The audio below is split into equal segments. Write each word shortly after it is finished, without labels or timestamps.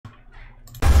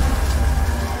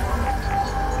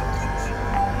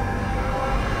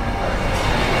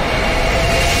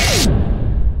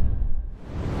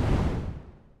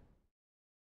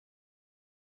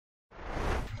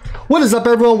What is up,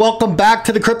 everyone? Welcome back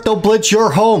to the Crypto Blitz,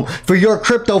 your home for your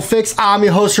crypto fix. I'm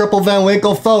your host, Ripple Van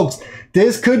Winkle. Folks,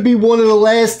 this could be one of the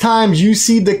last times you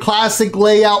see the classic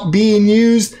layout being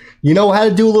used. You know how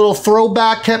to do a little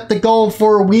throwback, kept it going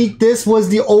for a week. This was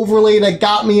the overlay that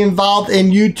got me involved in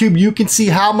YouTube. You can see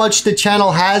how much the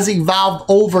channel has evolved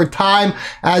over time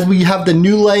as we have the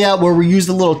new layout where we use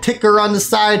the little ticker on the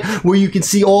side where you can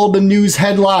see all the news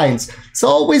headlines. It's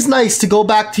always nice to go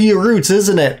back to your roots,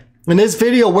 isn't it? In this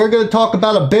video, we're going to talk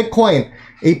about a Bitcoin,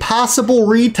 a possible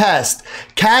retest.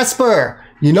 Casper,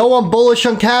 you know I'm bullish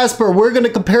on Casper. We're going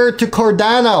to compare it to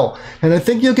Cardano. And I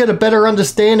think you'll get a better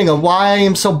understanding of why I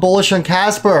am so bullish on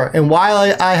Casper and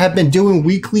why I have been doing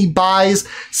weekly buys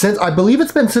since, I believe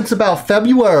it's been since about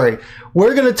February.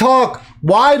 We're going to talk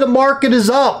why the market is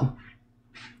up.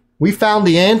 We found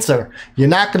the answer. You're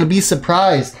not going to be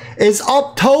surprised. It's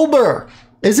October.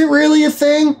 Is it really a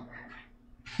thing?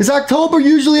 Is October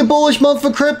usually a bullish month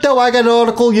for crypto? I got an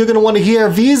article you're going to want to hear.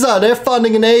 Visa, they're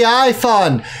funding an AI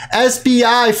fund.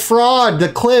 SBI fraud, the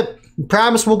clip.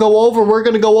 Promise we'll go over. We're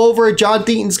going to go over it. John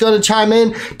Deaton's going to chime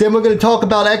in. Then we're going to talk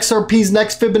about XRP's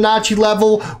next Fibonacci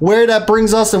level, where that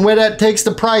brings us and where that takes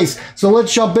the price. So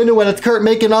let's jump into it. It's Kurt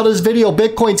making out this video.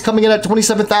 Bitcoin's coming in at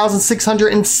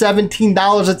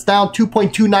 $27,617. It's down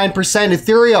 2.29%.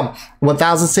 Ethereum,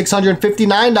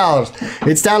 $1,659.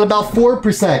 It's down about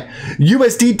 4%.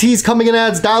 USDT's coming in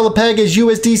at its dollar peg as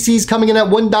USDC's coming in at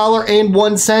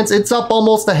 $1.01. It's up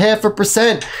almost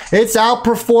 0.5%. It's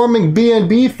outperforming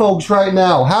BNB, folks, right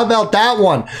now. How about that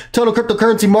one? Total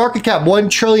cryptocurrency market cap,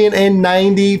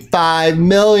 $1,095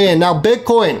 billion. Now,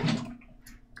 Bitcoin.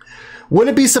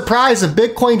 Wouldn't be surprised if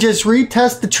Bitcoin just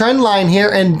retests the trend line here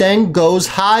and then goes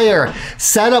higher.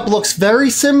 Setup looks very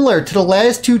similar to the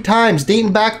last two times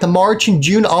dating back to March and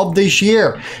June of this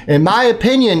year. In my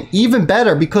opinion, even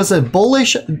better because a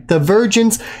bullish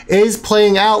divergence is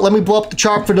playing out. Let me blow up the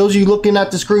chart. For those of you looking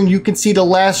at the screen, you can see the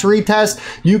last retest.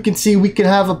 You can see we can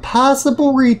have a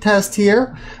possible retest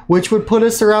here, which would put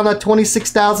us around that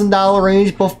 $26,000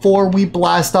 range before we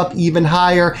blast up even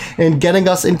higher and getting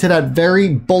us into that very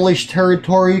bullish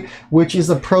territory, which is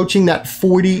approaching that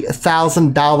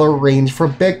 $40,000 range for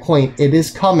Bitcoin. It is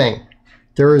coming.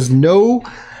 There is no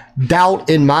doubt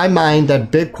in my mind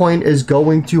that Bitcoin is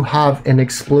going to have an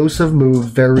explosive move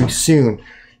very soon.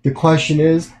 The question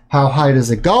is, how high does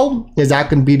it go? Is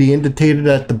that going to be the indicator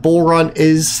that the bull run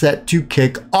is set to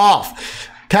kick off?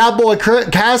 Cowboy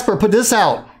Casper put this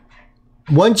out.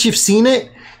 Once you've seen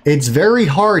it, it's very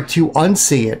hard to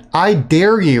unsee it. I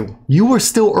dare you. You were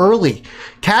still early.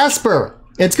 Casper,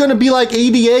 it's going to be like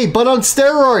ADA, but on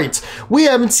steroids. We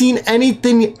haven't seen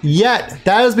anything yet.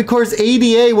 That is because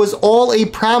ADA was all a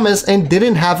promise and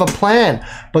didn't have a plan.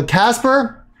 But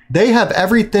Casper, they have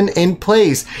everything in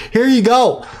place. Here you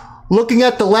go. Looking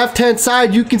at the left-hand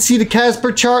side, you can see the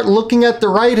Casper chart. Looking at the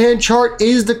right-hand chart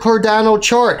is the Cardano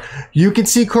chart. You can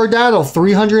see Cardano,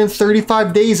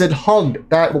 335 days, it hugged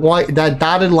that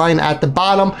dotted line at the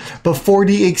bottom before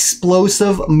the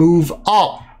explosive move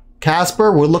up.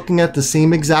 Casper, we're looking at the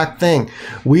same exact thing.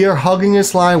 We are hugging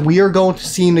this line. We are going to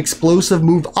see an explosive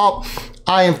move up.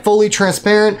 I am fully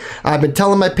transparent. I've been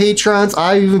telling my patrons.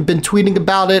 I've even been tweeting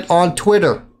about it on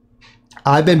Twitter.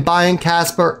 I've been buying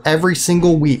Casper every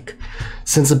single week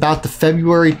since about the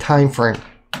February timeframe.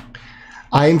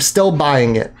 I am still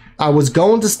buying it. I was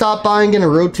going to stop buying it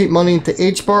and rotate money into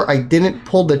HBAR. I didn't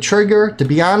pull the trigger, to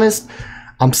be honest.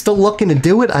 I'm still looking to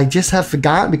do it. I just have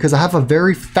forgotten because I have a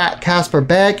very fat Casper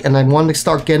bag and I want to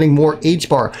start getting more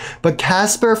HBAR. But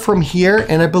Casper from here,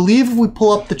 and I believe if we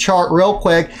pull up the chart real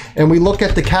quick and we look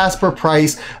at the Casper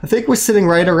price, I think we're sitting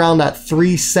right around that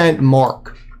 3-cent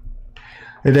mark.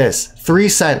 It is 3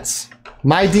 cents.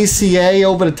 My DCA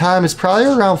over the time is probably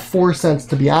around 4 cents,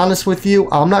 to be honest with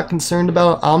you. I'm not concerned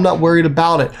about it. I'm not worried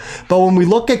about it. But when we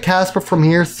look at Casper from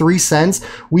here, 3 cents,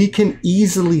 we can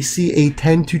easily see a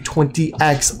 10 to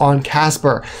 20x on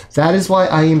Casper. That is why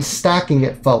I am stacking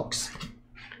it, folks.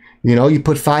 You know, you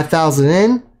put 5,000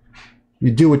 in, you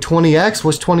do a 20x.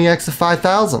 What's 20x of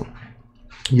 5,000?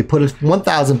 You put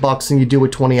 $1,000 and you do a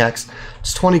 20x.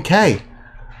 It's 20K.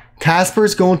 Casper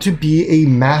is going to be a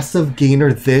massive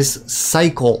gainer this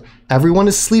cycle. Everyone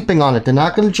is sleeping on it. They're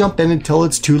not going to jump in until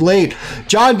it's too late.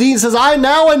 John Dean says, I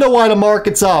know why the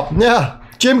market's up. Yeah,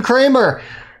 Jim Cramer,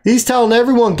 he's telling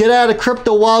everyone, get out of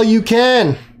crypto while you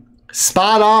can.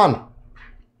 Spot on.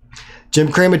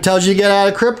 Jim Cramer tells you to get out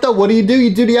of crypto. What do?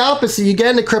 You do the opposite. You get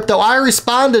into crypto. I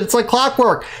responded. It's like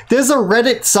clockwork. There's a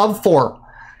Reddit subforum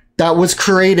that was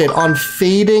created on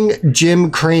fading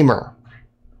Jim Cramer.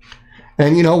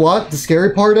 And you know what? The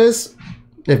scary part is,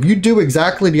 if you do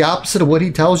exactly the opposite of what he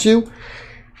tells you,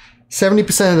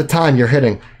 70% of the time you're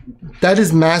hitting. That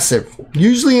is massive.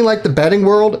 Usually in like the betting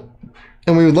world,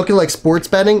 and when we look at like sports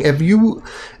betting, if you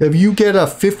get a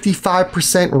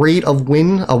 55% rate of a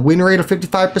win rate of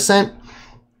 55%,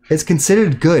 it's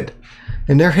considered good.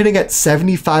 And they're hitting at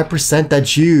 75%.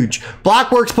 That's huge.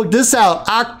 Blockworks put this out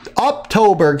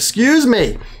October, excuse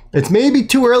me. It's maybe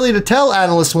too early to tell,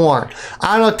 analysts warn.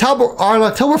 On October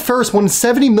 1st, when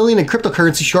 70 million in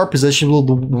cryptocurrency short positions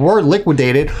were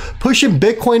liquidated, pushing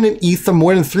Bitcoin and Ether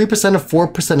more than 3% and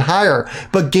 4% higher.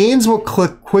 But gains were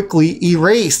quickly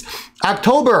erased.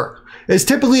 October is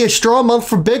typically a strong month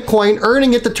for Bitcoin,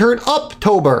 earning it to turn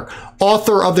Uptober.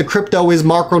 Author of the Crypto is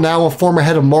Mark Ronau, a former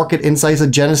head of market insights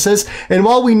at Genesis. And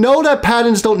while we know that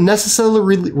patterns don't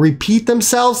necessarily repeat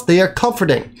themselves, they are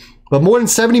comforting. But more than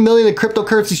 70 million in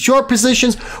cryptocurrency short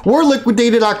positions were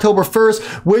liquidated October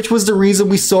 1st, which was the reason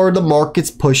we saw the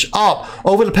markets push up.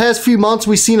 Over the past few months,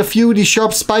 we've seen a few of these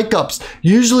sharp spike ups.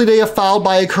 Usually they are followed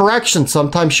by a correction,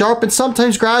 sometimes sharp and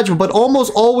sometimes gradual, but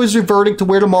almost always reverting to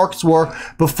where the markets were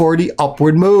before the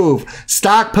upward move.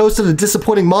 Stock posted a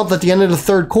disappointing month at the end of the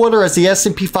third quarter as the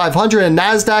S&P 500 and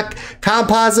NASDAQ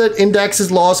composite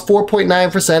indexes lost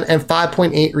 4.9% and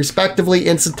 5.8% respectively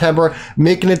in September,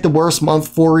 making it the worst month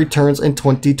for returns in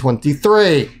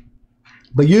 2023.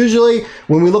 But usually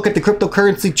when we look at the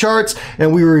cryptocurrency charts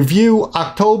and we review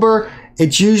October,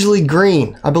 it's usually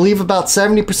green. I believe about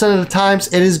 70% of the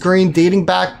times it is green, dating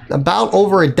back about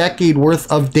over a decade worth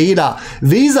of data.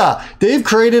 Visa, they've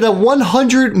created a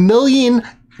 100 million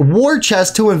war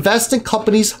chest to invest in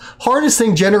companies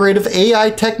harnessing generative AI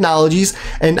technologies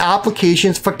and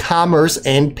applications for commerce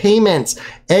and payments.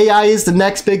 AI is the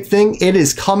next big thing. It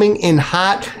is coming in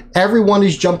hot. Everyone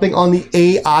is jumping on the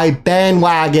AI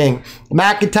bandwagon.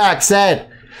 McIntyre said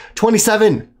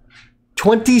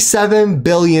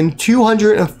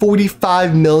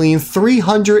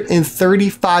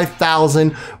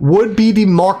 27,245,335,000 would be the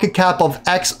market cap of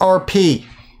XRP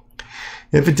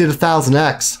if it did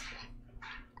 1,000x.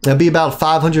 That'd be about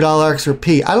 $500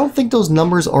 XRP. I don't think those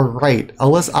numbers are right.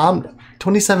 Unless I'm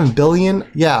 27 billion.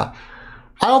 Yeah.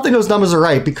 I don't think those numbers are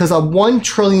right because a $1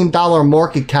 trillion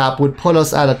market cap would put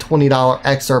us at a $20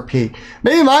 XRP.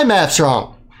 Maybe my math's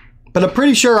wrong, but I'm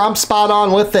pretty sure I'm spot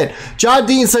on with it. John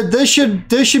Dean said this should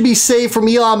be saved from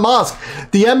Elon Musk.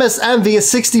 The MSM via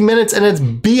 60 Minutes and its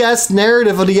BS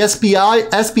narrative of the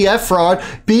SBF fraud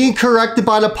being corrected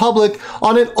by the public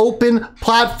on an open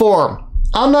platform.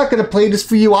 I'm not going to play this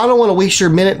for you. I don't want to waste your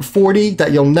minute and 40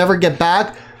 that you'll never get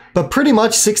back. But pretty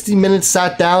much 60 Minutes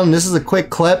sat down, and this is a quick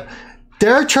clip.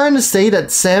 They're trying to say that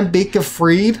Sam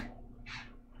Bankman-Fried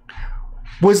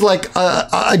was like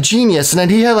a genius, and that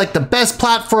he had like the best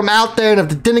platform out there, and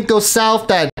if it didn't go south,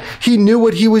 that he knew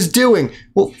what he was doing.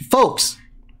 Well, folks,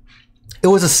 it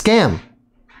was a scam.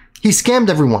 He scammed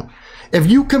everyone. If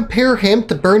you compare him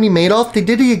to Bernie Madoff, they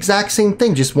did the exact same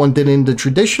thing. Just one did it in the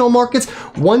traditional markets,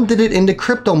 one did it in the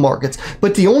crypto markets.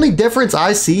 But the only difference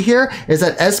I see here is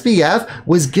that SBF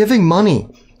was giving money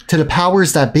to the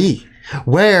powers that be,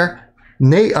 where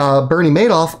Bernie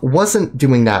Madoff wasn't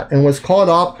doing that and was caught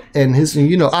up in his,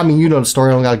 you know the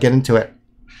story, I don't gotta get into it.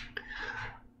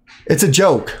 It's a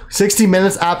joke. 60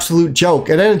 Minutes, absolute joke.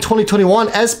 And then in 2021,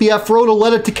 SBF wrote a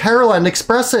letter to Caroline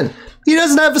expressing he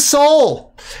doesn't have a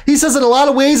soul. He says in a lot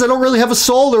of ways, I don't really have a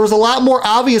soul. There was a lot more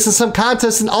obvious in some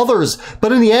contests than others.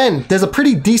 But in the end, there's a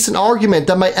pretty decent argument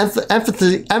that my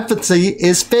empathy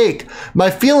is fake. My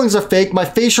feelings are fake. My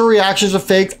facial reactions are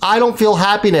fake. I don't feel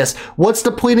happiness. What's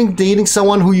the point in dating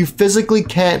someone who you physically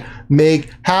can't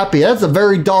make happy? That's a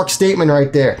very dark statement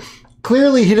right there.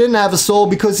 Clearly, he didn't have a soul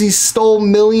because he stole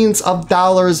millions of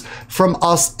dollars from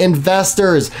us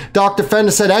investors. Dr.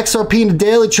 Fender said XRP in the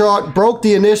daily chart broke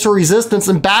the initial resistance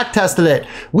and backtested it.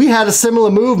 We had a similar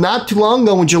move not too long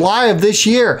ago in July of this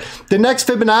year. The next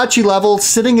Fibonacci level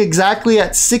sitting exactly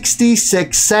at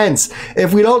 66 cents.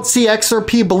 If we don't see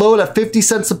XRP below that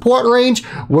 50-cent support range,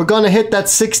 we're going to hit that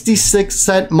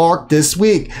 66-cent mark this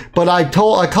week. But I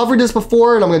covered this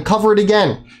before and I'm going to cover it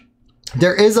again.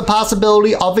 There is a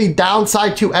possibility of a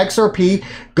downside to XRP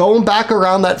going back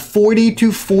around that 40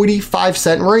 to 45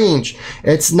 cent range.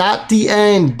 It's not the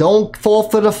end. Don't fall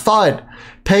for the FUD.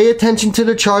 Pay attention to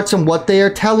the charts and what they are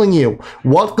telling you.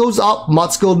 What goes up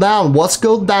must go down. What's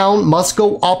go down must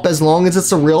go up as long as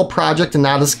it's a real project and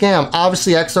not a scam.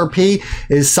 Obviously, XRP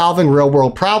is solving real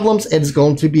world problems. It is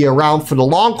going to be around for the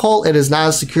long haul. It is not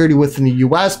a security within the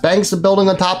US. Banks are building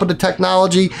on top of the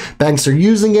technology. Banks are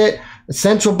using it.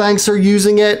 Central banks are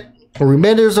using it.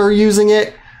 Remitters are using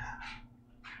it.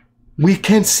 We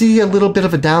can see a little bit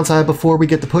of a downside before we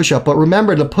get the push up. But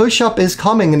remember, the push up is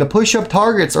coming and the push up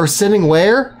targets are sitting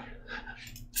where?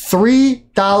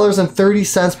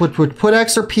 $3.30, which would put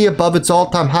XRP above its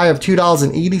all-time high of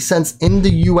 $2.80 in the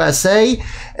USA,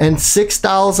 and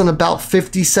 $6 and about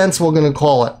 50 cents, we're going to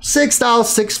call it. $6,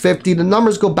 $6.50. The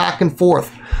numbers go back and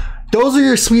forth. Those are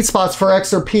your sweet spots for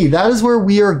XRP. That is where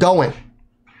we are going.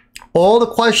 All the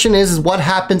question is what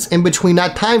happens in between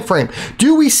that time frame.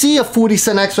 Do we see a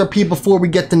 40-cent XRP before we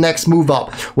get the next move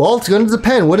up? Well, it's going to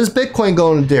depend. What is Bitcoin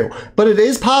going to do? But it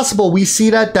is possible we see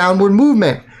that downward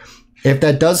movement. If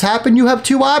that does happen, you have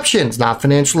two options. Not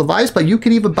financial advice, but you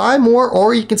can either buy more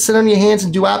or you can sit on your hands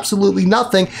and do absolutely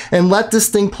nothing and let this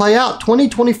thing play out.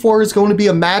 2024 is going to be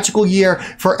a magical year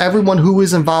for everyone who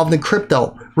is involved in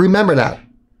crypto. Remember that.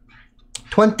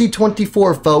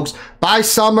 2024, folks. By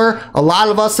summer, a lot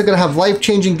of us are going to have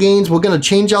life-changing gains. We're going to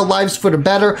change our lives for the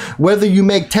better, whether you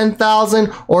make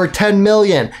 10,000 or 10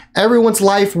 million. Everyone's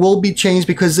life will be changed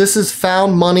because this is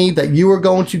found money that you are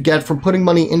going to get from putting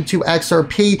money into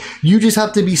XRP. You just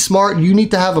have to be smart. You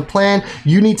need to have a plan.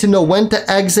 You need to know when to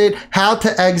exit, how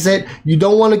to exit. You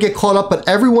don't want to get caught up, but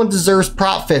everyone deserves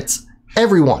profits.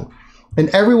 Everyone. And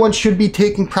everyone should be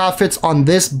taking profits on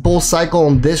this bull cycle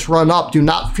and this run up. Do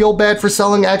not feel bad for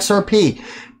selling XRP.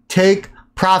 Take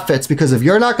profits, because if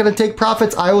you're not going to take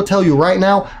profits, I will tell you right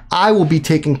now, I will be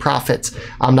taking profits.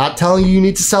 I'm not telling you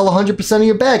need to sell 100% of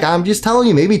your bag. I'm just telling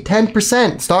you maybe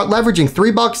 10%. Start leveraging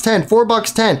 $3.10,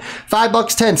 $4.10, $5.10,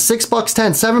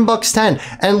 $6.10,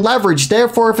 $7.10, and leverage.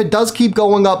 Therefore, if it does keep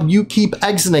going up, you keep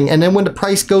exiting. And then when the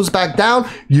price goes back down,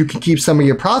 you can keep some of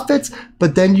your profits,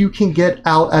 but then you can get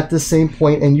out at the same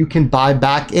point and you can buy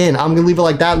back in. I'm going to leave it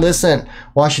like that. Listen,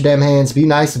 wash your damn hands, be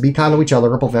nice, and be kind to each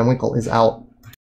other. Ripple Van Winkle is out.